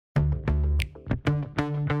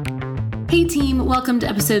Hey team, welcome to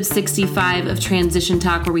episode 65 of Transition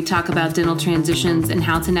Talk, where we talk about dental transitions and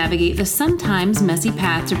how to navigate the sometimes messy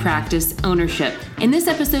path to practice ownership. In this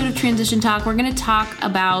episode of Transition Talk, we're going to talk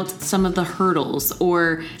about some of the hurdles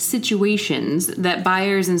or situations that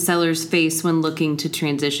buyers and sellers face when looking to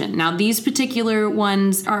transition. Now, these particular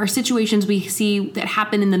ones are situations we see that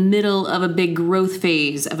happen in the middle of a big growth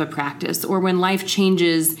phase of a practice, or when life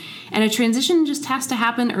changes and a transition just has to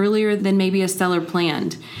happen earlier than maybe a seller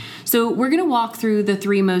planned. So we're going to walk through the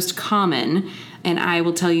three most common, and I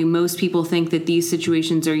will tell you most people think that these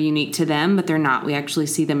situations are unique to them, but they're not. We actually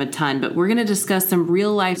see them a ton. But we're going to discuss some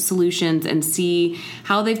real-life solutions and see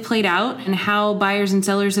how they've played out and how buyers and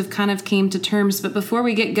sellers have kind of came to terms. But before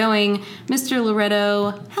we get going, Mr.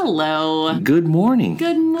 Loretto, hello. Good morning.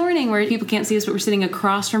 Good morning. Where people can't see us, but we're sitting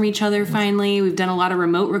across from each other finally. We've done a lot of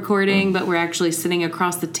remote recording, but we're actually sitting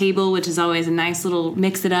across the table, which is always a nice little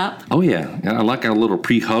mix it up. Oh, yeah. I like our little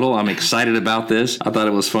pre-huddle. I'm excited about this. I thought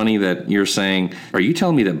it was funny that you're saying, are you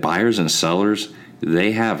telling me that buyers and sellers,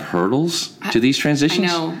 they have hurdles to these transitions?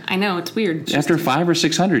 I know. It's weird. After 500 or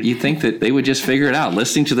 600, you'd think that they would just figure it out.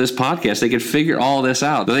 Listening to this podcast, they could figure all this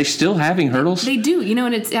out. Are they still having hurdles? They do.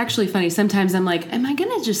 And it's actually funny. Sometimes I'm like, am I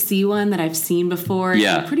going to just see one that I've seen before?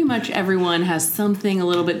 Yeah. And pretty much everyone has something a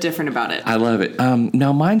little bit different about it. I love it.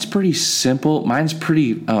 Now, mine's pretty simple. Mine's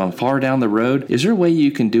pretty far down the road. Is there a way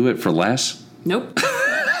you can do it for less? Nope.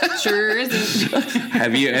 Sure isn't.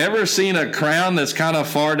 Have you ever seen a crown that's kind of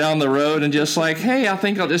far down the road and just like, hey, I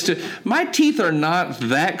think I'll just do it. My teeth are not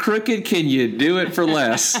that crooked. Can you do it for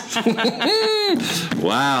less?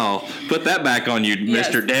 Wow. Put that back on you, yes.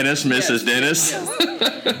 Mr. Dennis, Mrs. Dennis.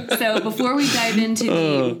 Yes. So before we dive into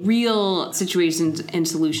the real situations and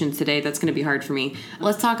solutions today, that's going to be hard for me.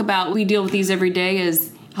 Let's talk about, we deal with these every day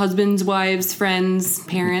as husbands, wives, friends,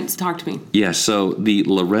 parents. Talk to me. Yeah, so the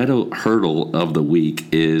Loretto hurdle of the week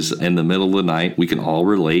is in the middle of the night. We can all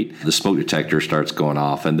relate. The smoke detector starts going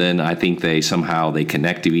off, and then I think they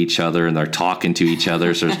connect to each other, and they're talking to each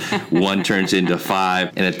other. So one turns into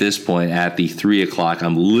five, and at this point, at the 3 o'clock,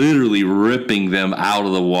 I'm literally ripping them out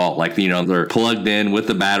of the wall. Like, they're plugged in with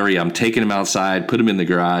the battery. I'm taking them outside, put them in the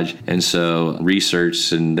garage, and so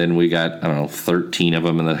research, and then we got, 13 of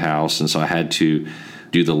them in the house, and so I had to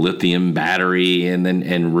do the lithium battery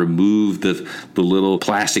and remove the little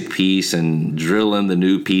plastic piece and drill in the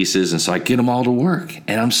new pieces. And so I get them all to work.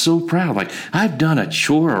 And I'm so proud. Like, I've done a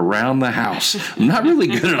chore around the house. I'm not really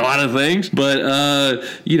good at a lot of things, but,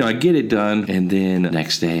 I get it done. And then the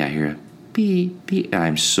next day I hear a beep, beep.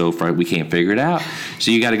 I'm so frightened. We can't figure it out.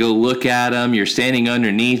 So you got to go look at them. You're standing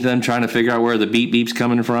underneath them trying to figure out where the beep beep's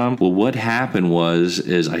coming from. Well, what happened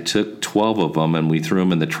is I took 12 of them and we threw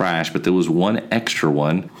them in the trash, but there was one extra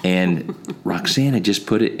one, and Roxanne had just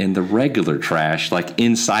put it in the regular trash, like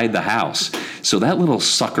inside the house. So that little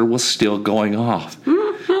sucker was still going off.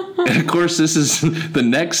 And of course, this is the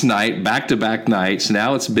next night, back-to-back nights.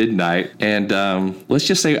 Now it's midnight. And let's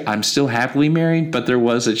just say I'm still happily married, but there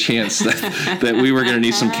was a chance that we were going to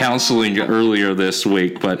need some counseling earlier this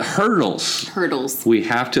week. But hurdles. We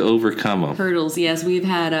have to overcome them. Hurdles, yes. We've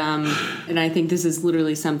had, and I think this is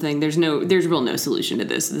literally something, there's real no solution to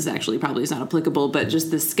this. This actually probably is not applicable, but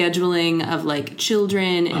just the scheduling of like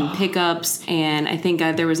children and pickups. And I think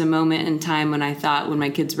there was a moment in time when I thought when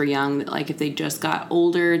my kids were young that like if they just got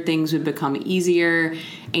older, things would become easier,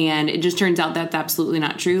 and it just turns out that's absolutely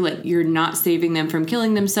not true. Like, you're not saving them from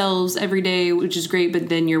killing themselves every day, which is great, but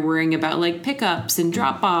then you're worrying about like pickups and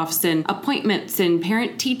drop-offs and appointments and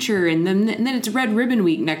parent-teacher, and then it's Red Ribbon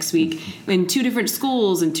Week next week in 2 different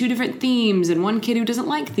schools and 2 different themes, and one kid who doesn't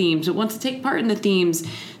like themes but wants to take part in the themes.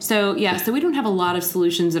 So we don't have a lot of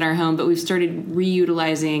solutions in our home, but we've started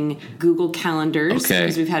reutilizing Google Calendars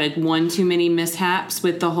because we've had one too many mishaps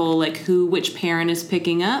with the whole like which parent is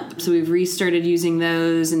picking up. So we've restarted using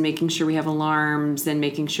those and making sure we have alarms and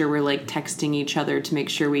making sure we're like texting each other to make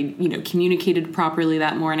sure we communicated properly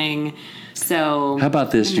that morning. So how about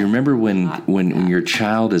this? Do you remember when your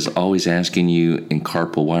child is always asking you in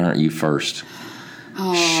carpool, why aren't you first?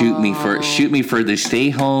 Oh. Shoot me for the stay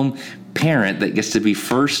home parent that gets to be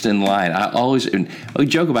first in line. I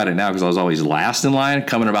joke about it now because I was always last in line,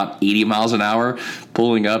 coming about 80 miles an hour,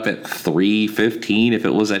 pulling up at 3:15 if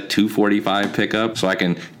it was at 2:45 pickup, so I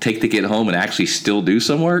can take the kid home and actually still do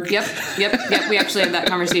some work. Yep. We actually had that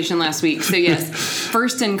conversation last week. So yes,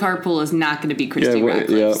 first in carpool is not going to be Christy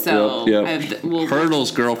Radcliffe.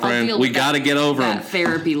 Hurdles, girlfriend. We got to get over them.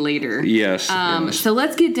 Therapy later. Yes. So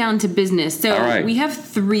let's get down to business. So we have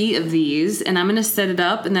 3 of these, and I'm going to set it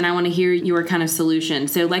up, and then I want to hear your kind of solution.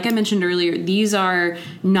 So like I mentioned earlier, these are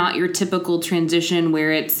not your typical transition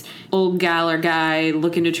where it's old gal or guy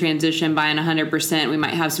looking to transition, buying 100%. We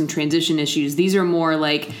might have some transition issues. These are more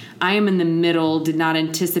like, I am in the middle, did not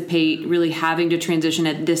anticipate really having to transition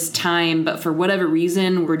at this time, but for whatever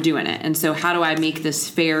reason, we're doing it. And so how do I make this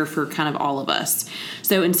fair for kind of all of us?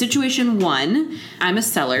 So in situation one, I'm a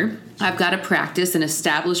seller. I've got a practice, an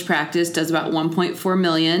established practice, does about 1.4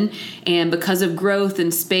 million. And because of growth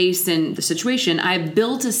and space and the situation, I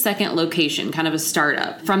built a second location, kind of a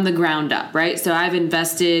startup from the ground up, right? So I've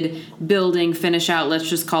invested building, finish out, let's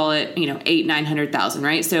just call it, $800,000-900,000,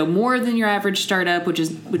 right? So more than your average startup, which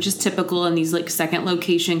is typical in these like second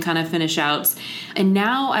location kind of finish outs. And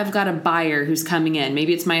now I've got a buyer who's coming in.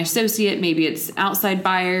 Maybe it's my associate, maybe it's outside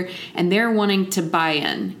buyer, and they're wanting to buy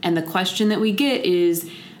in. And the question that we get is,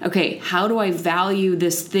 okay, how do I value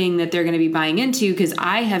this thing that they're going to be buying into? Because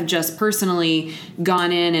I have just personally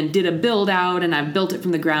gone in and did a build out and I've built it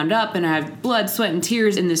from the ground up and I have blood, sweat, and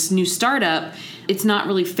tears in this new startup. It's not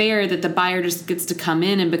really fair that the buyer just gets to come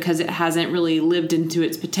in and because it hasn't really lived into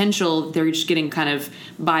its potential, they're just getting kind of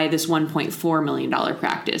by this $1.4 million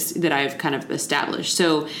practice that I've kind of established.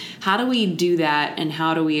 So how do we do that and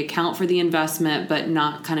how do we account for the investment but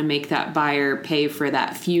not kind of make that buyer pay for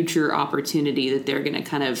that future opportunity that they're going to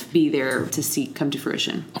kind of be there to see come to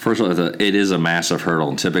fruition? First of all, it is a massive hurdle.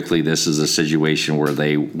 And typically this is a situation where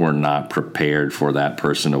they were not prepared for that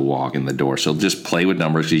person to walk in the door. So just play with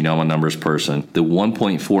numbers because I'm a numbers person. The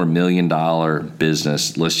 $1.4 million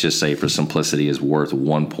business, let's just say for simplicity, is worth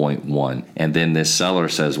 1.1. And then this seller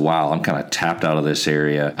says, wow, I'm kind of tapped out of this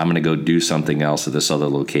area. I'm going to go do something else at this other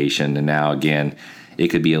location. And now again, it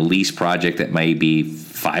could be a lease project that may be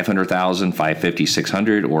 $500,000, $550,000,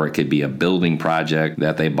 $600,000, or it could be a building project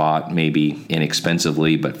that they bought maybe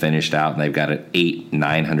inexpensively but finished out and they've got an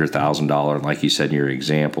 $800,000-900,000, like you said in your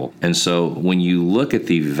example. And so when you look at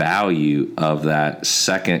the value of that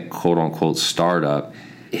second quote-unquote startup,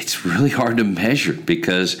 it's really hard to measure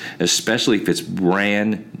because especially if it's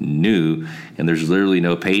brand new and there's literally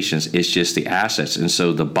no patience, it's just the assets. And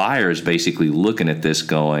so the buyer is basically looking at this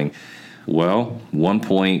going, well,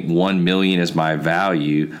 1.1 million is my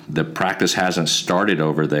value. The practice hasn't started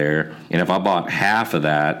over there. And if I bought half of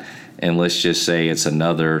that, and let's just say it's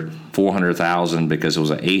another 400,000 because it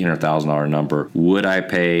was an $800,000 number, would I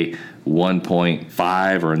pay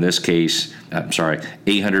 1.5, or in this case,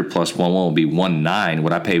 800 plus 1 will be 1.9.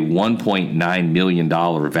 Would I pay $1.9 million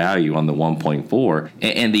value on the 1.4?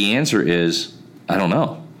 And the answer is, I don't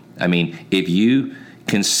know. I mean, if you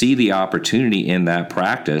can see the opportunity in that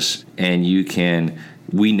practice and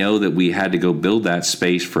we know that we had to go build that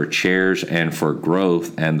space for chairs and for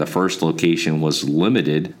growth and the first location was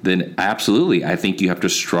limited, then absolutely, I think you have to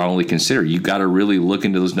strongly consider. You've got to really look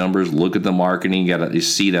into those numbers, look at the marketing, you got to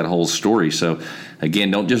see that whole story. So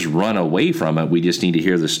again, don't just run away from it. We just need to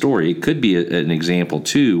hear the story. It could be an example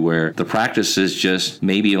too where the practice has just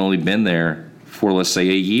maybe only been there for, let's say,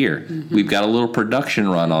 a year. Mm-hmm. We've got a little production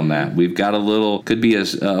run on that. We've got could be a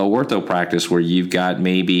ortho practice where you've got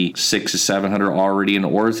maybe 600 to 700 already in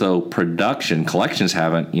ortho production. Collections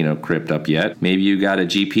haven't, crept up yet. Maybe you got a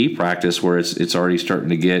GP practice where it's already starting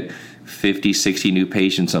to get 50, 60 new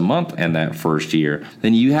patients a month in that first year.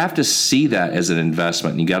 Then you have to see that as an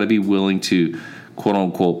investment. And you got to be willing to, quote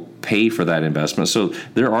unquote, pay for that investment. So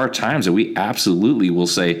there are times that we absolutely will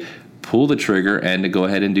say, pull the trigger and to go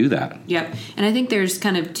ahead and do that. Yep. And I think there's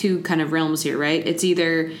kind of two kind of realms here, right? It's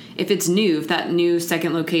either if it's new, if that new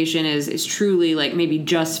second location is truly like maybe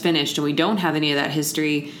just finished and we don't have any of that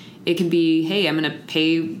history, it can be, hey, I'm going to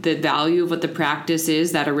pay the value of what the practice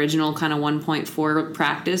is, that original kind of 1.4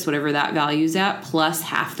 practice, whatever that value's at, plus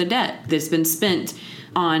half the debt that's been spent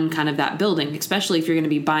on kind of that building, especially if you're going to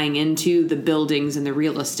be buying into the buildings and the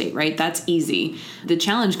real estate, right? That's easy. The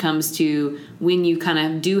challenge comes to when you kind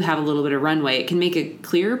of do have a little bit of runway. It can make a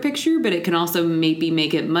clearer picture, but it can also maybe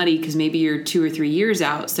make it muddy because maybe you're 2 or 3 years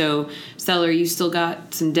out. So seller, you still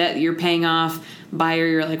got some debt that you're paying off. Buyer,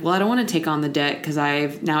 you're like, well, I don't want to take on the debt because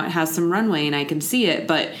now it has some runway and I can see it.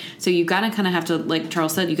 But so you got to kind of have to, like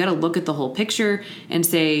Charles said, you got to look at the whole picture and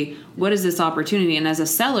say, what is this opportunity? And as a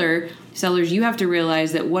sellers, you have to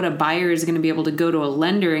realize that what a buyer is going to be able to go to a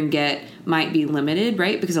lender and get might be limited,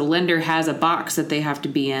 right? Because a lender has a box that they have to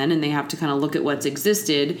be in and they have to kind of look at what's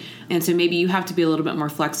existed. And so maybe you have to be a little bit more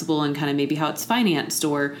flexible in kind of maybe how it's financed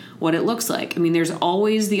or what it looks like. I mean, there's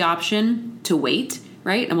always the option to wait,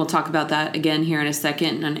 right? And we'll talk about that again here in a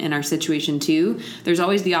second in our situation too. There's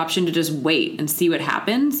always the option to just wait and see what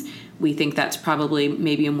happens. We think that's probably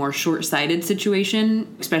maybe a more short-sighted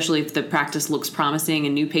situation, especially if the practice looks promising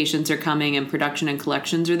and new patients are coming and production and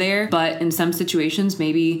collections are there. But in some situations,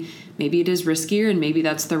 maybe maybe it is riskier and maybe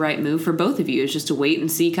that's the right move for both of you, is just to wait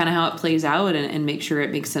and see kind of how it plays out and make sure it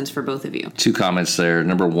makes sense for both of you. 2 comments there.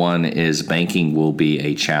 Number one is banking will be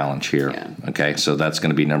a challenge here. Yeah. Okay, so that's going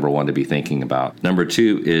to be number one to be thinking about. Number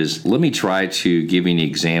two is, let me try to give you an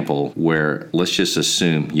example where, let's just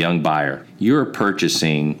assume, young buyer, you're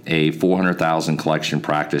purchasing a $400,000 collection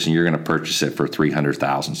practice and you're going to purchase it for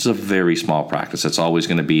 $300,000. It's a very small practice. It's always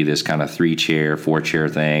going to be this kind of 3-chair, 4-chair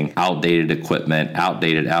thing, outdated equipment,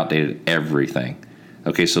 outdated everything.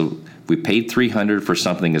 Okay, so we paid $300 for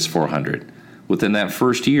something that's $400. Within that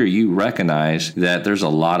first year, you recognize that there's a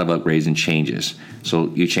lot of upgrades and changes. So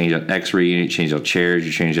you change out X-ray unit, you change out chairs,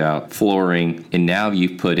 you change out flooring, and now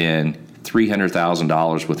you've put in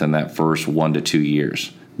 $300,000 within that first 1 to 2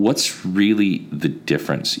 years. What's really the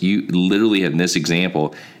difference? You literally, in this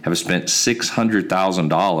example, have spent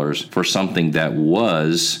 $600,000 for something that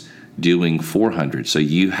was doing $400,000. So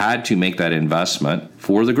you had to make that investment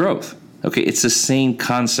for the growth. Okay, it's the same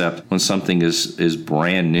concept when something is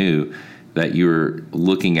brand new that you're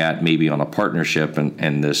looking at maybe on a partnership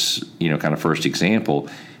and this, kind of first example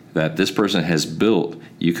that this person has built.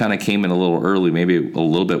 You kind of came in a little early, maybe a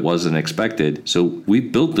little bit wasn't expected. So we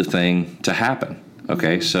built the thing to happen.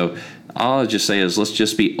 Okay, so all I'll just say is let's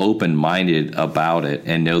just be open-minded about it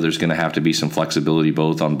and know there's going to have to be some flexibility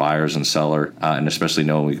both on buyers and seller, and especially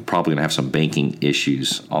knowing we're probably going to have some banking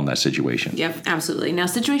issues on that situation. Yep, absolutely. Now,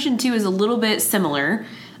 situation 2 is a little bit similar,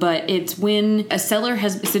 but it's when a seller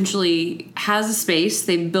has a space,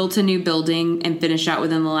 they've built a new building and finished out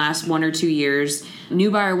within the last 1 or 2 years. New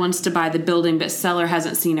buyer wants to buy the building, but seller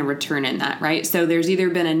hasn't seen a return in that, right? So there's either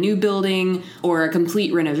been a new building or a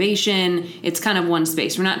complete renovation. It's kind of one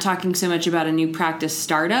space. We're not talking so much about a new practice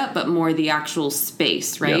startup, but more the actual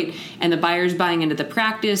space, right? Yep. And the buyer's buying into the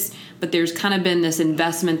practice, but there's kind of been this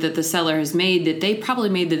investment that the seller has made that they probably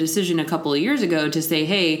made the decision a couple of years ago to say,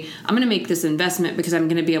 hey, I'm going to make this investment because I'm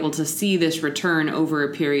going to be able to see this return over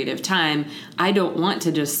a period of time. I don't want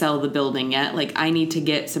to just sell the building yet. Like, I need to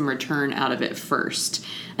get some return out of it first.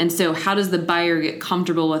 And so how does the buyer get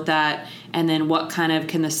comfortable with that? And then what kind of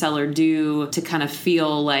can the seller do to kind of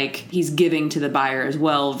feel like he's giving to the buyer as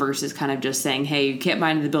well versus kind of just saying, hey, you can't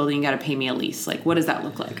buy into the building, you got to pay me a lease. Like, what does that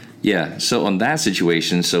look like? Yeah. So on that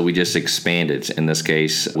situation, so we just expanded. In this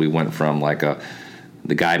case, we went from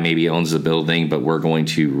the guy maybe owns the building, but we're going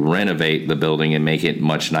to renovate the building and make it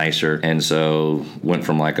much nicer. And so went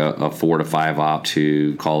from a 4 to 5 op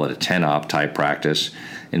to call it a 10 op type practice.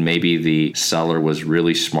 And maybe the seller was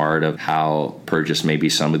really smart of how purchase maybe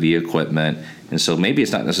some of the equipment. And so maybe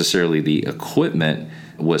it's not necessarily the equipment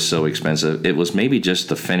was so expensive. It was maybe just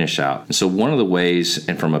the finish out. And so one of the ways,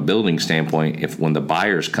 and from a building standpoint, when the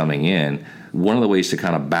buyer's coming in, one of the ways to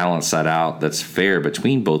kind of balance that out that's fair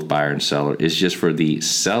between both buyer and seller is just for the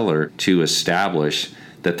seller to establish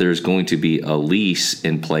that there's going to be a lease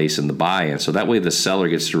in place in the buy-in. So that way the seller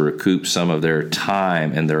gets to recoup some of their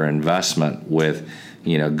time and their investment with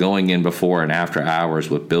going in before and after hours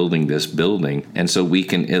with building this building. And so we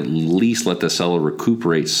can at least let the seller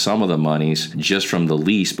recuperate some of the monies just from the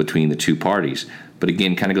lease between the two parties. But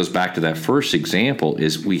again, kind of goes back to that first example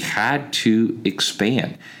is we had to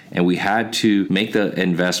expand and we had to make the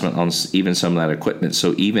investment on even some of that equipment.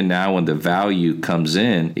 So even now when the value comes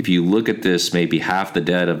in, if you look at this, maybe half the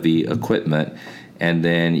debt of the equipment, and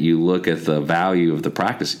then you look at the value of the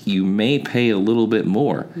practice, you may pay a little bit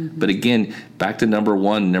more. Mm-hmm. But again, back to number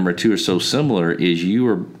one, number two are so similar, is you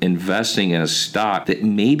are investing in a stock that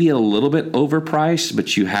may be a little bit overpriced,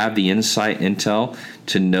 but you have the intel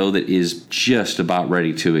to know that is just about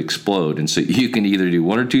ready to explode. And so you can either do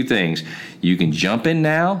one or two things. You can jump in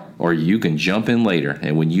now or you can jump in later.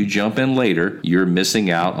 And when you jump in later, you're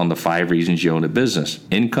missing out on the 5 reasons you own a business: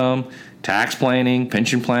 income, tax planning,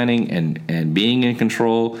 pension planning, and being in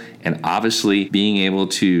control, and obviously being able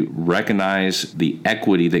to recognize the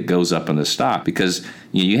equity that goes up in the stock. Because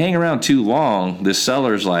you hang around too long, the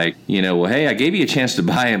seller's like, well, hey, I gave you a chance to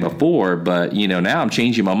buy it before, but now I'm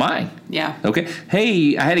changing my mind. Yeah. Okay.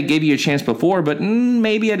 Hey, I had to give you a chance before, but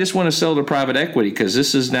maybe I just want to sell to private equity because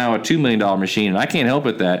this is now a $2 million machine, and I can't help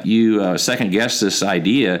it that you second guessed this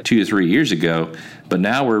idea 2 to 3 years ago. But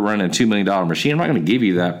now we're running a $2 million machine. I'm not going to give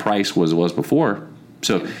you that price as it was before.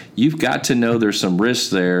 So you've got to know there's some risks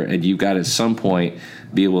there, and you've got to, at some point,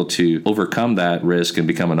 be able to overcome that risk and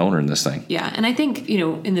become an owner in this thing. Yeah, and I think,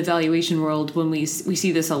 in the valuation world, when we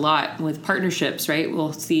see this a lot with partnerships, right?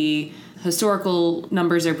 We'll see historical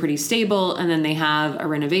numbers are pretty stable, and then they have a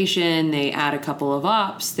renovation, they add a couple of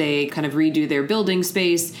ops, they kind of redo their building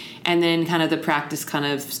space, And then kind of the practice kind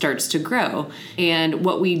of starts to grow. And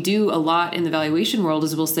what we do a lot in the valuation world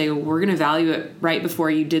is we'll say, well, we're going to value it right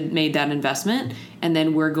before you made that investment. And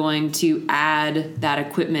then we're going to add that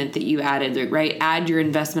equipment that you added, right? Add your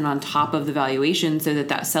investment on top of the valuation so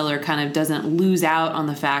that seller kind of doesn't lose out on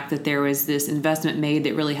the fact that there was this investment made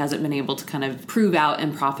that really hasn't been able to kind of prove out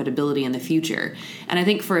in profitability in the future. And I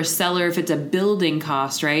think for a seller, if it's a building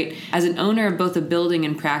cost, right? As an owner of both a building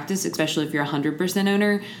and practice, especially if you're 100%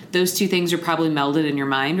 owner, those two things are probably melded in your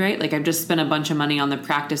mind, right? Like I've just spent a bunch of money on the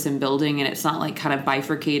practice and building, and it's not like kind of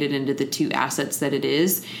bifurcated into the two assets that it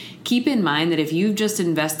is. Keep in mind that if you've just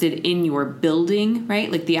invested in your building,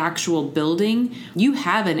 right, like the actual building, you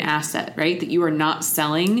have an asset, right, that you are not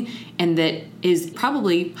selling and that is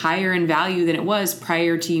probably higher in value than it was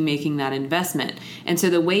prior to you making that investment. And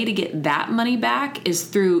so the way to get that money back is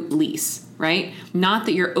through lease, right? Not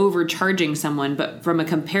that you're overcharging someone, but from a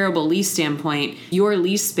comparable lease standpoint, your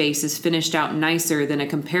lease space is finished out nicer than a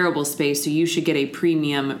comparable space, so you should get a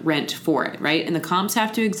premium rent for it, right? And the comps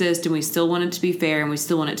have to exist, and we still want it to be fair, and we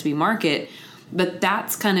still want it to be market. But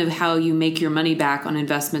that's kind of how you make your money back on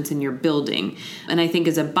investments in your building. And I think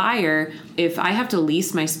as a buyer, if I have to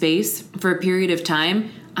lease my space for a period of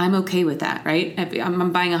time, I'm okay with that, right? If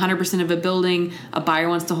I'm buying 100% of a building, a buyer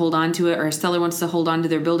wants to hold on to it, or a seller wants to hold on to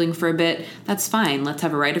their building for a bit, that's fine. Let's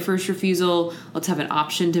have a right of first refusal. Let's have an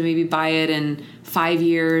option to maybe buy it in 5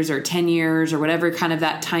 years or 10 years or whatever kind of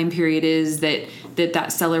that time period is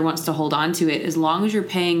that seller wants to hold on to it. As long as you're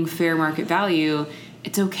paying fair market value,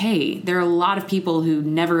 it's okay. There are a lot of people who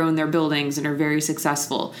never own their buildings and are very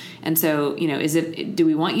successful. And so, do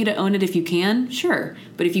we want you to own it if you can? Sure.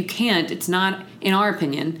 But if you can't, it's not, in our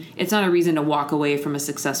opinion, it's not a reason to walk away from a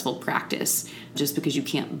successful practice just because you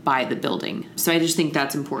can't buy the building. So I just think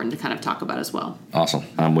that's important to kind of talk about as well. Awesome.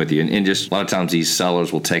 I'm with you. And just a lot of times these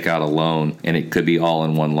sellers will take out a loan and it could be all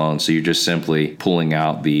in one loan. So you're just simply pulling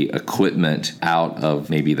out the equipment out of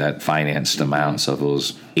maybe that financed amount. So if it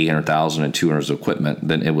was $800,000 and $200,000 of equipment,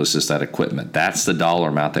 then it was just that equipment. That's the dollar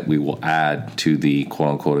amount that we will add to the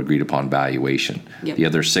quote unquote agreed upon valuation. Yep. The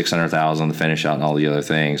other $600,000, the finish out and all the other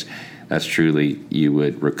things, that's truly, you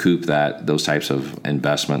would recoup those types of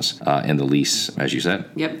investments in the lease, as you said.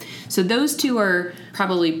 Yep. So those two are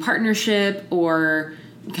probably partnership or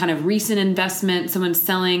kind of recent investment, someone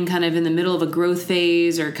selling kind of in the middle of a growth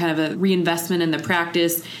phase or kind of a reinvestment in the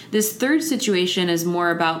practice. This third situation is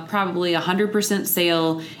more about probably 100%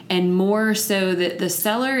 sale, and more so that the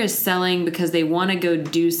seller is selling because they want to go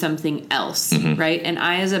do something else, right? And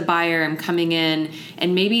I, as a buyer, am coming in,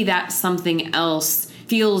 and maybe that something else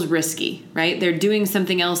feels risky, right? They're doing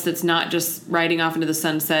something else that's not just riding off into the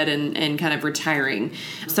sunset and kind of retiring.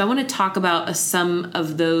 So I want to talk about some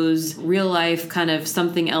of those real life kind of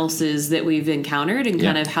something else's that we've encountered and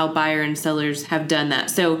kind of how buyer and sellers have done that.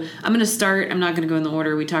 So I'm going to start, I'm not going to go in the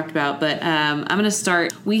order we talked about, but I'm going to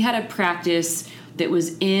start. We had a practice that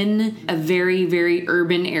was in a very, very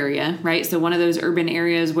urban area, right? So one of those urban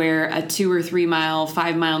areas where a 2 or 3 mile,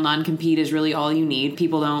 5 mile non-compete is really all you need.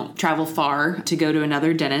 People don't travel far to go to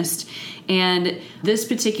another dentist. And this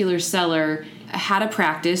particular seller had a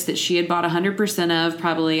practice that she had bought 100% of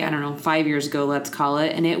probably, 5 years ago, let's call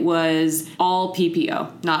it. And it was all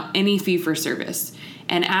PPO, not any fee for service.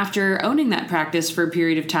 And after owning that practice for a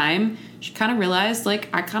period of time, she kind of realized, I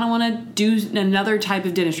kind of want to do another type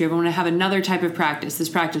of dentistry. I want to have another type of practice. This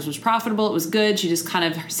practice was profitable. It was good. She just kind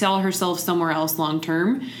of saw herself somewhere else long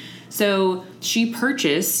term. So she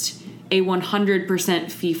purchased a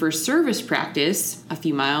 100% fee-for-service practice a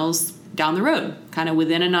few miles down the road, kind of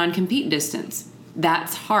within a non-compete distance.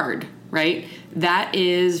 That's hard, right? That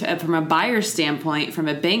is, from a buyer standpoint, from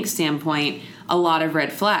a bank standpoint, a lot of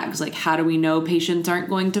red flags. Like, how do we know patients aren't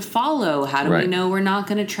going to follow? How do we know we're not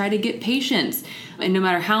going to try to get patients? And no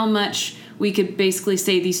matter how much we could basically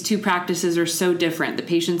say these two practices are so different, the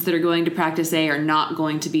patients that are going to practice A are not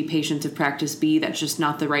going to be patients of practice B. That's just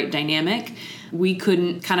not the right dynamic. We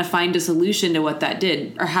couldn't kind of find a solution to what that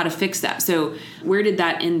did or how to fix that. So where did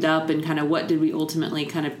that end up, and kind of what did we ultimately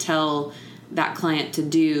kind of tell that client to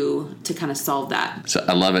do to kind of solve that? So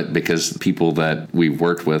I love it because people that we've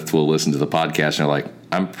worked with will listen to the podcast and are like,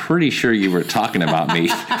 I'm pretty sure you were talking about me.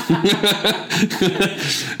 I've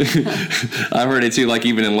heard it too, like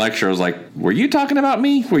even in lecture, I was like, were you talking about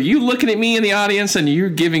me? Were you looking at me in the audience and you're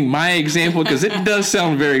giving my example? Because it does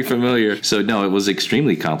sound very familiar. So no, it was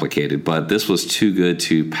extremely complicated, but this was too good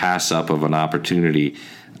to pass up of an opportunity.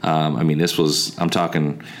 This was, I'm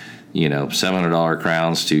talking, $700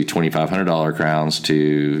 crowns to $2,500 crowns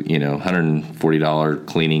to, $140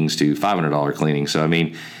 cleanings to $500 cleanings. So,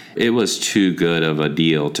 it was too good of a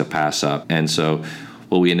deal to pass up. And so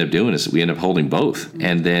what we ended up doing is we ended up holding both.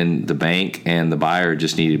 And then the bank and the buyer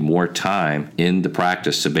just needed more time in the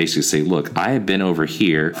practice to basically say, look, I have been over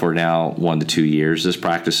here for now 1 to 2 years. This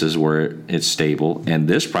practice is where it's stable. And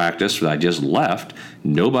this practice that I just left,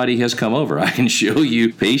 nobody has come over. I can show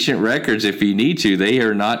you patient records if you need to. They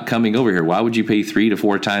are not coming over here. Why would you pay 3 to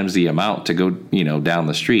 4 times the amount to go, down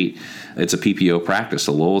the street? It's a PPO practice.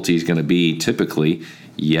 The loyalty is going to be typically,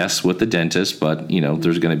 yes, with the dentist, but,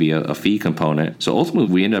 there's going to be a fee component. So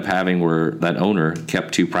ultimately, we end up having where that owner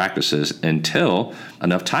kept 2 practices until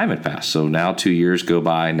enough time had passed. So now 2 years go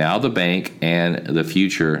by. Now the bank and the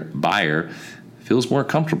future buyer feels more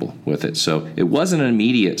comfortable with it. So it wasn't an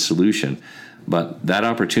immediate solution, but that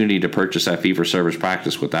opportunity to purchase that fee-for-service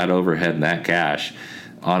practice with that overhead and that cash,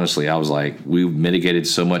 honestly, I was like, we've mitigated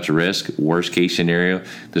so much risk. Worst case scenario,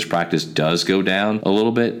 this practice does go down a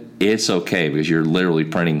little bit. It's okay because you're literally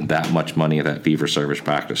printing that much money at that fee-for-service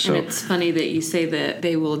practice. So and it's funny that you say that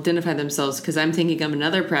they will identify themselves because I'm thinking of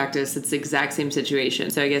another practice. It's the exact same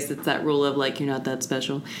situation. So I guess it's that rule of like, you're not that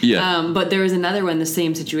special. Yeah. But there was another one, the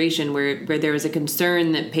same situation where there was a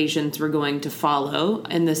concern that patients were going to follow.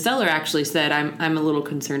 And the seller actually said, I'm a little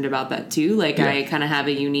concerned about that too. Like I kind of have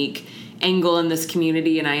a unique angle in this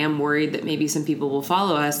community and I am worried that maybe some people will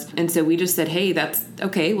follow us. And so we just said, hey, that's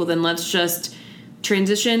okay. Well, then let's just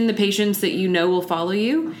transition the patients that will follow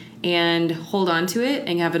you and hold on to it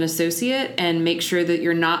and have an associate and make sure that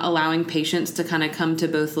you're not allowing patients to kind of come to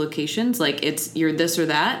both locations. Like you're this or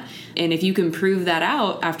that. And if you can prove that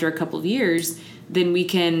out after a couple of years, then we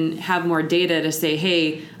can have more data to say,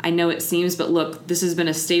 hey, I know it seems, but look, this has been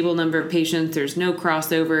a stable number of patients. There's no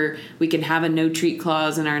crossover. We can have a no treat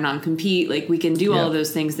clause in our non-compete. Like we can do all of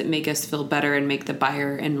those things that make us feel better and make the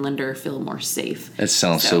buyer and lender feel more safe. It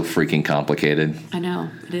sounds so freaking complicated. I know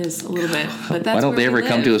it is a little bit, but that's why don't they ever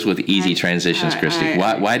come to us with easy transitions, Christy?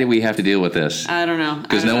 Why do we have to deal with this? I don't know.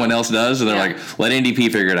 Because no one else does, and they're like, let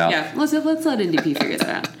NDP figure it out. Yeah, let's let NDP figure that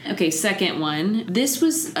out. Okay, second one. This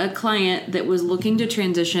was a client that was looking to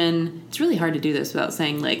transition. It's really hard to do this without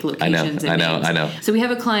saying like locations. I know. So we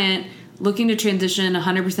have a client looking to transition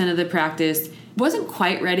 100% of the practice. Wasn't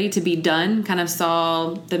quite ready to be done. Kind of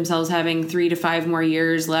saw themselves having 3 to 5 more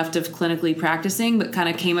years left of clinically practicing, but kind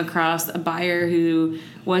of came across a buyer who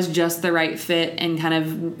was just the right fit and kind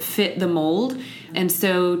of fit the mold. And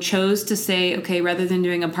so chose to say, okay, rather than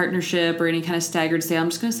doing a partnership or any kind of staggered sale, I'm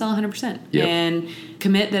just going to sell 100% and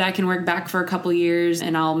commit that I can work back for a couple years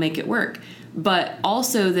and I'll make it work. But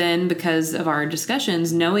also then, because of our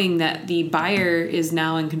discussions, knowing that the buyer is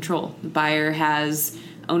now in control. The buyer has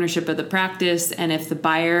ownership of the practice, and if the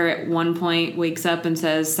buyer at one point wakes up and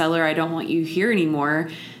says, seller, I don't want you here anymore,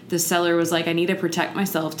 the seller was like, I need to protect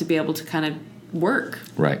myself to be able to kind of work.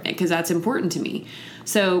 Right. Because that's important to me.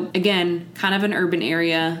 So again, kind of an urban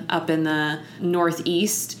area up in the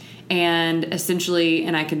Northeast. And essentially,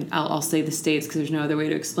 and I'll say the states because there's no other way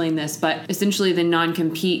to explain this, but essentially the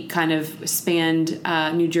non-compete kind of spanned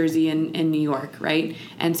New Jersey and New York, right?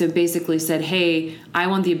 And so basically said, hey, I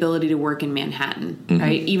want the ability to work in Manhattan,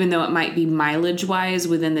 right? Even though it might be mileage-wise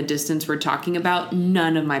within the distance we're talking about,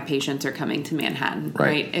 none of my patients are coming to Manhattan,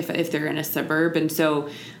 right? If they're in a suburb. And so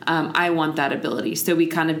I want that ability. So we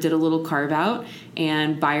kind of did a little carve-out,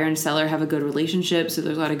 and buyer and seller have a good relationship, so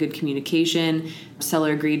there's a lot of good communication.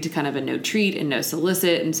 Seller agreed to kind of a no treat and no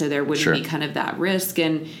solicit, and so there wouldn't be kind of that risk,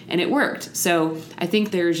 and it worked. So I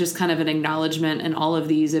think there's just kind of an acknowledgement in all of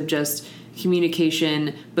these of just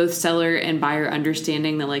communication, both seller and buyer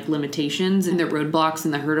understanding the like limitations and the roadblocks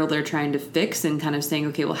and the hurdle they're trying to fix, and kind of saying,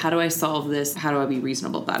 okay, well, how do I solve this? How do I be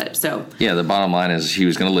reasonable about it? So yeah, the bottom line is he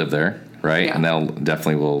was going to live there, right? Yeah. And now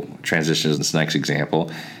definitely we'll transition to this next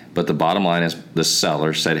example. But the bottom line is the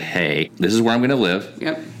seller said, hey, this is where I'm going to live.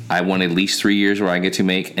 Yep. I want at least 3 years where I get to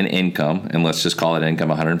make an income, and let's just call it income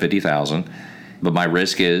 $150,000. But my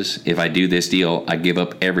risk is if I do this deal, I give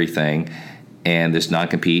up everything, and this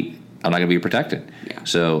non-compete, I'm not going to be protected. Yeah.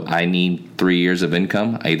 So I need 3 years of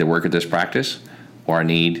income. I either work at this practice, or I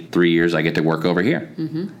need 3 years I get to work over here.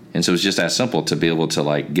 Mm-hmm. And so it's just that simple to be able to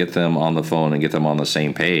like get them on the phone and get them on the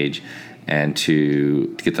same page, and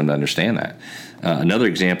to get them to understand that. Another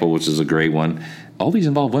example, which is a great one, all these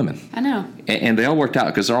involve women. I know. And they all worked out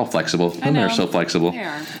because they're all flexible. Women are so flexible. They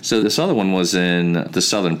are. So this other one was in the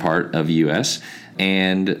southern part of the U.S.,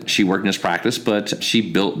 and she worked in this practice, but she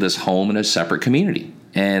built this home in a separate community.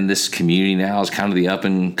 And this community now is kind of the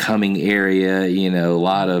up-and-coming area, a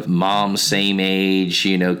lot of moms same age,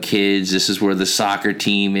 kids. This is where the soccer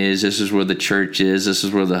team is. This is where the church is. This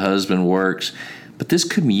is where the husband works. But this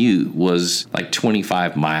commute was like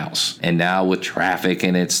 25 miles. And now with traffic,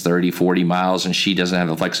 and it's 30, 40 miles, and she doesn't have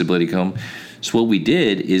the flexibility to come. So what we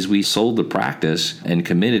did is we sold the practice and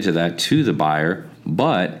committed to that to the buyer,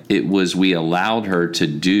 but we allowed her to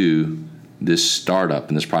do this startup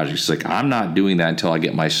in this project. She's like, I'm not doing that until I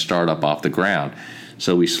get my startup off the ground.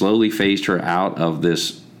 So we slowly phased her out of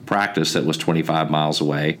this practice that was 25 miles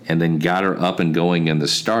away and then got her up and going in the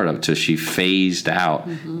startup till she phased out.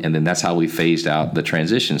 And then that's how we phased out the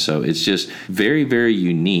transition. So it's just very, very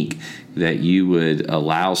unique that you would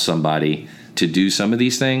allow somebody to do some of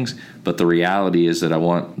these things. But the reality is that I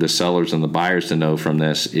want the sellers and the buyers to know from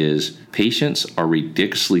this is patients are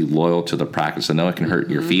ridiculously loyal to the practice. I know it can hurt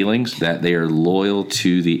your feelings, that they are loyal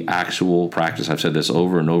to the actual practice. I've said this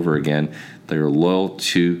over and over again. They are loyal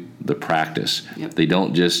to the practice. Yep. They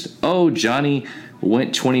don't just, Johnny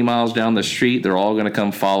went 20 miles down the street, they're all going to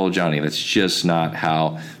come follow Johnny. That's just not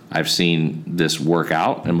how I've seen this work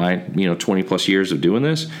out in my 20 plus years of doing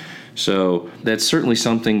this. So that's certainly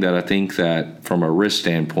something that I think that from a risk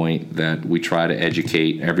standpoint that we try to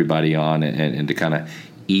educate everybody on and to kind of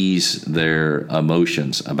ease their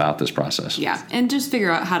emotions about this process. Yeah, and just figure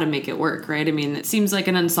out how to make it work, right? I mean, it seems like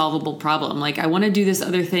an unsolvable problem. Like, I want to do this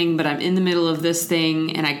other thing, but I'm in the middle of this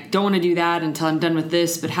thing, and I don't want to do that until I'm done with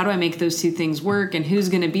this, but how do I make those two things work, and who's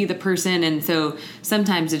going to be the person? And so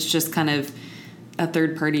sometimes it's just kind of a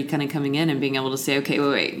third party kind of coming in and being able to say, okay,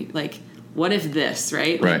 wait, like, what if this,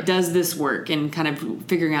 right? Right. Like, does this work? And kind of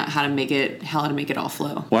figuring out how to make it all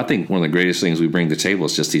flow. Well, I think one of the greatest things we bring to the table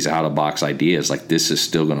is just these out-of-box ideas. Like, this is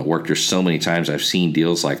still going to work. There's so many times I've seen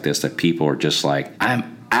deals like this that people are just like,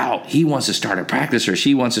 I'm out. He wants to start a practice, or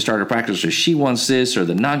she wants to start a practice, or she wants this, or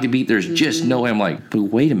the non-compete. There's just no way. I'm like, but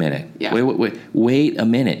wait a minute. Yeah. Wait a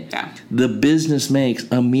minute. Yeah. The business makes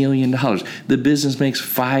 $1 million. The business makes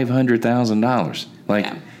 $500,000. Like,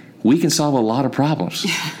 yeah. We can solve a lot of problems,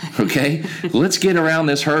 okay? Let's get around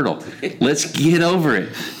this hurdle. Let's get over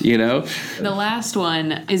it, The last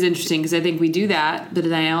one is interesting because I think we do that, but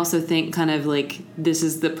then I also think kind of like this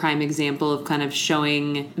is the prime example of kind of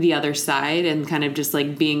showing the other side and kind of just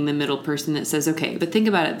like being the middle person that says, okay, but think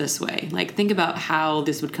about it this way. Like, think about how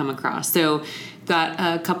this would come across. So got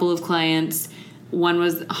a couple of clients. One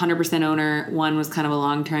was 100% owner. One was kind of a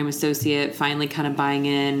long-term associate, finally kind of buying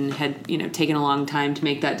in, had, taken a long time to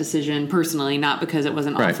make that decision personally, not because it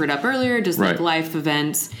wasn't offered up earlier, just like life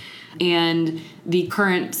events. And the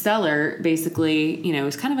current seller basically,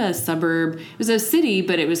 was kind of a suburb. It was a city,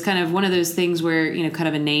 but it was kind of one of those things where, kind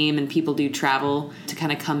of a name and people do travel to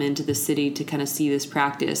kind of come into the city to kind of see this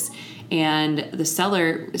practice. And the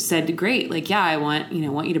seller said, great, like, yeah, I want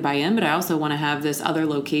you to buy in, but I also want to have this other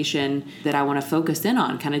location that I want to focus in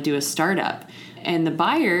on, kind of do a startup. And the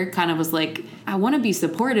buyer kind of was like, I want to be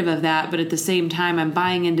supportive of that, but at the same time, I'm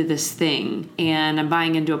buying into this thing and I'm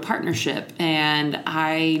buying into a partnership and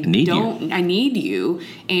I need you.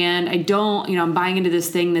 And I don't, I'm buying into this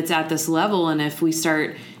thing that's at this level. And if we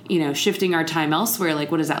start, shifting our time elsewhere,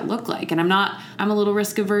 like, what does that look like? And I'm a little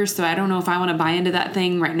risk averse, so I don't know if I want to buy into that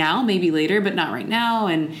thing right now, maybe later, but not right now.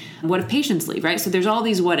 And what if patients leave, right? So there's all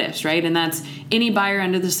these what ifs, right? And that's any buyer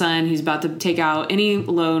under the sun who's about to take out any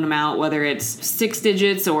loan amount, whether it's 6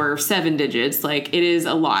 digits or 7 digits, like, it is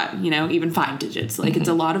a lot, even 5 digits, like, it's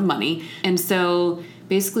a lot of money. And so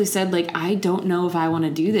basically said, like, I don't know if I want to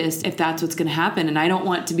do this, if that's what's going to happen. And I don't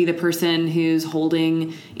want to be the person who's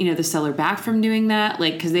holding, the seller back from doing that,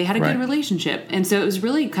 like, because they had a good relationship. And so it was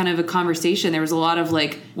really kind of a conversation. There was a lot of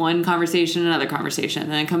like one conversation, another conversation,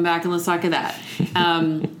 and then I come back and let's talk of that.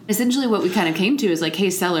 Essentially what we kind of came to is like, hey,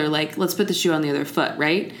 seller, like, let's put the shoe on the other foot,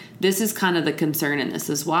 right? This is kind of the concern and this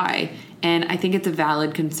is why. And I think it's a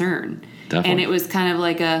valid concern. Definitely. And it was kind of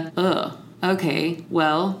like okay,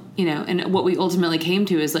 well, and what we ultimately came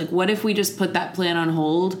to is like, what if we just put that plan on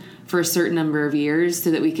hold for a certain number of years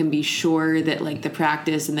so that we can be sure that like the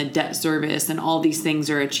practice and the debt service and all these things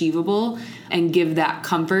are achievable and give that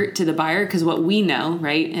comfort to the buyer? Because what we know,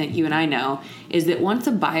 right, and you and I know, is that once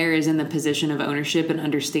a buyer is in the position of ownership and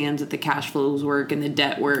understands that the cash flows work and the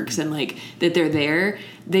debt works and like that they're there,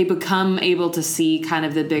 they become able to see kind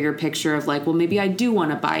of the bigger picture of like, well, maybe I do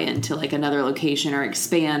want to buy into like another location or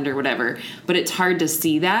expand or whatever. But it's hard to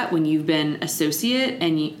see that when you've been associate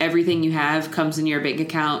and everything you have comes in your bank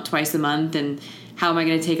account twice a month, and how am I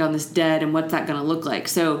going to take on this debt and what's that going to look like?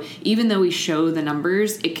 So even though we show the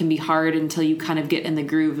numbers, it can be hard until you kind of get in the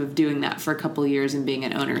groove of doing that for a couple of years and being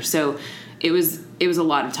an owner. So it was a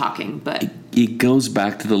lot of talking, but it goes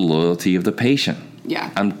back to the loyalty of the patient.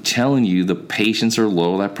 Yeah. I'm telling you, the patients are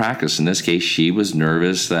loyal to that practice. In this case, she was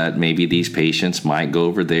nervous that maybe these patients might go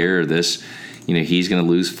over there, or this, he's going to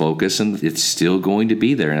lose focus, and it's still going to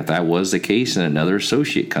be there. And if that was the case, and another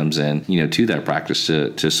associate comes in, to that practice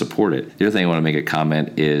to support it. The other thing I want to make a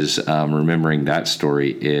comment is remembering that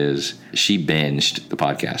story is she binged the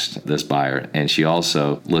podcast, this buyer, and she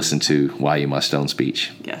also listened to Why You Must Own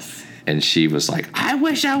speech. Yes. And she was like, I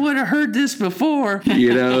wish I would have heard this before.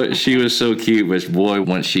 She was so cute. But boy,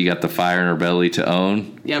 once she got the fire in her belly to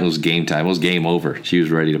own, It was game time. It was game over. She was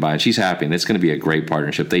ready to buy. And she's happy. And it's going to be a great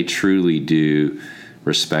partnership. They truly do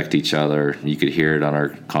respect each other. You could hear it on our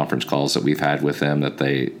conference calls that we've had with them, that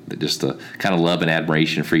they just the kind of love and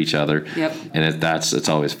admiration for each other. Yep. And it's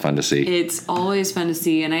always fun to see. It's always fun to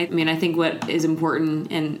see. And I think what is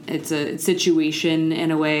important, and it's a situation in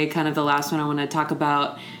a way, kind of the last one I want to talk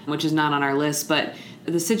about, which is not on our list, but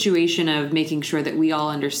the situation of making sure that we all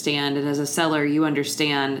understand, and as a seller, you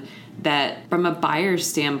understand that from a buyer's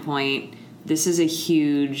standpoint, this is a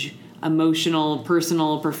huge emotional,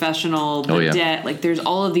 personal, professional, debt. Like there's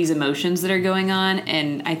all of these emotions that are going on.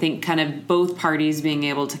 And I think kind of both parties being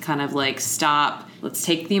able to kind of like stop, let's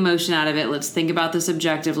take the emotion out of it. Let's think about this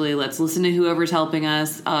objectively. Let's listen to whoever's helping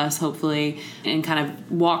us hopefully, and kind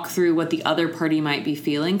of walk through what the other party might be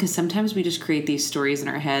feeling. Because sometimes we just create these stories in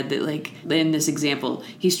our head that, like in this example,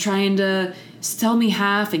 he's trying to sell me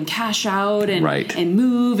half and cash out and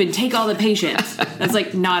move and take all the patients. That's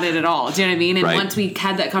like not it at all. Do you know what I mean? And once we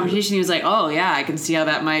had that conversation, he was like, oh yeah, I can see how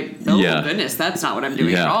that might, goodness, that's not what I'm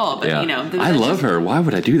doing at all. But I love her. Why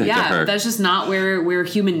would I do that to her? That's just not where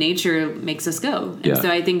human nature makes us go. And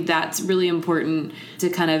so I think that's really important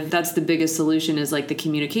to kind of, that's the biggest solution, is like the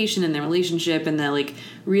communication and the relationship, and the like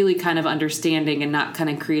really kind of understanding and not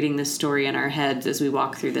kind of creating this story in our heads as we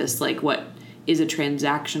walk through this, like what is a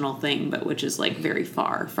transactional thing, but which is like very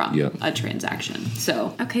far from a transaction.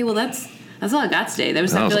 So, okay, well that's all I got today. I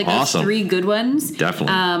feel like awesome. Those 3 good ones.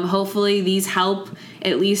 Definitely. Hopefully these help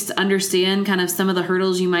at least understand kind of some of the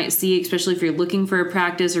hurdles you might see, especially if you're looking for a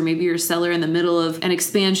practice, or maybe you're a seller in the middle of an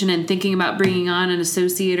expansion and thinking about bringing on an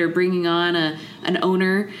associate or bringing on an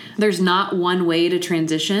owner. There's not one way to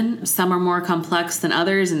transition. Some are more complex than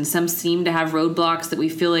others, and some seem to have roadblocks that we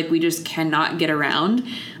feel like we just cannot get around.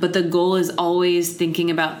 But the goal is always thinking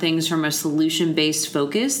about things from a solution-based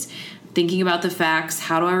focus, thinking about the facts.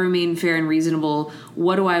 How do I remain fair and reasonable?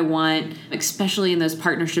 What do I want? Especially in those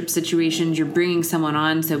partnership situations, you're bringing someone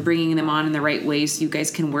on, so bringing them on in the right way so you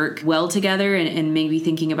guys can work well together, and maybe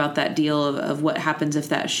thinking about that deal of what happens if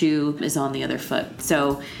that shoe is on the other foot.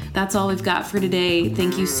 So that's all we've got for today.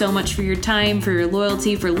 Thank you so much for your time, for your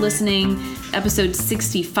loyalty, for listening. Episode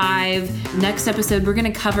 65. Next episode, we're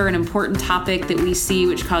going to cover an important topic that we see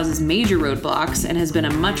which causes major roadblocks and has been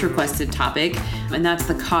a much requested topic, and that's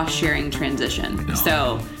the cost sharing transition.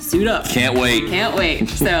 So suit up. Can't wait.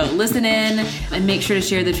 So listen in, and make sure to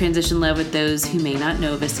share the transition love with those who may not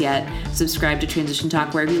know of us yet. Subscribe to Transition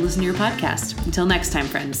Talk wherever you listen to your podcast. Until next time,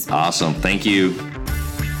 friends. Awesome. Thank you.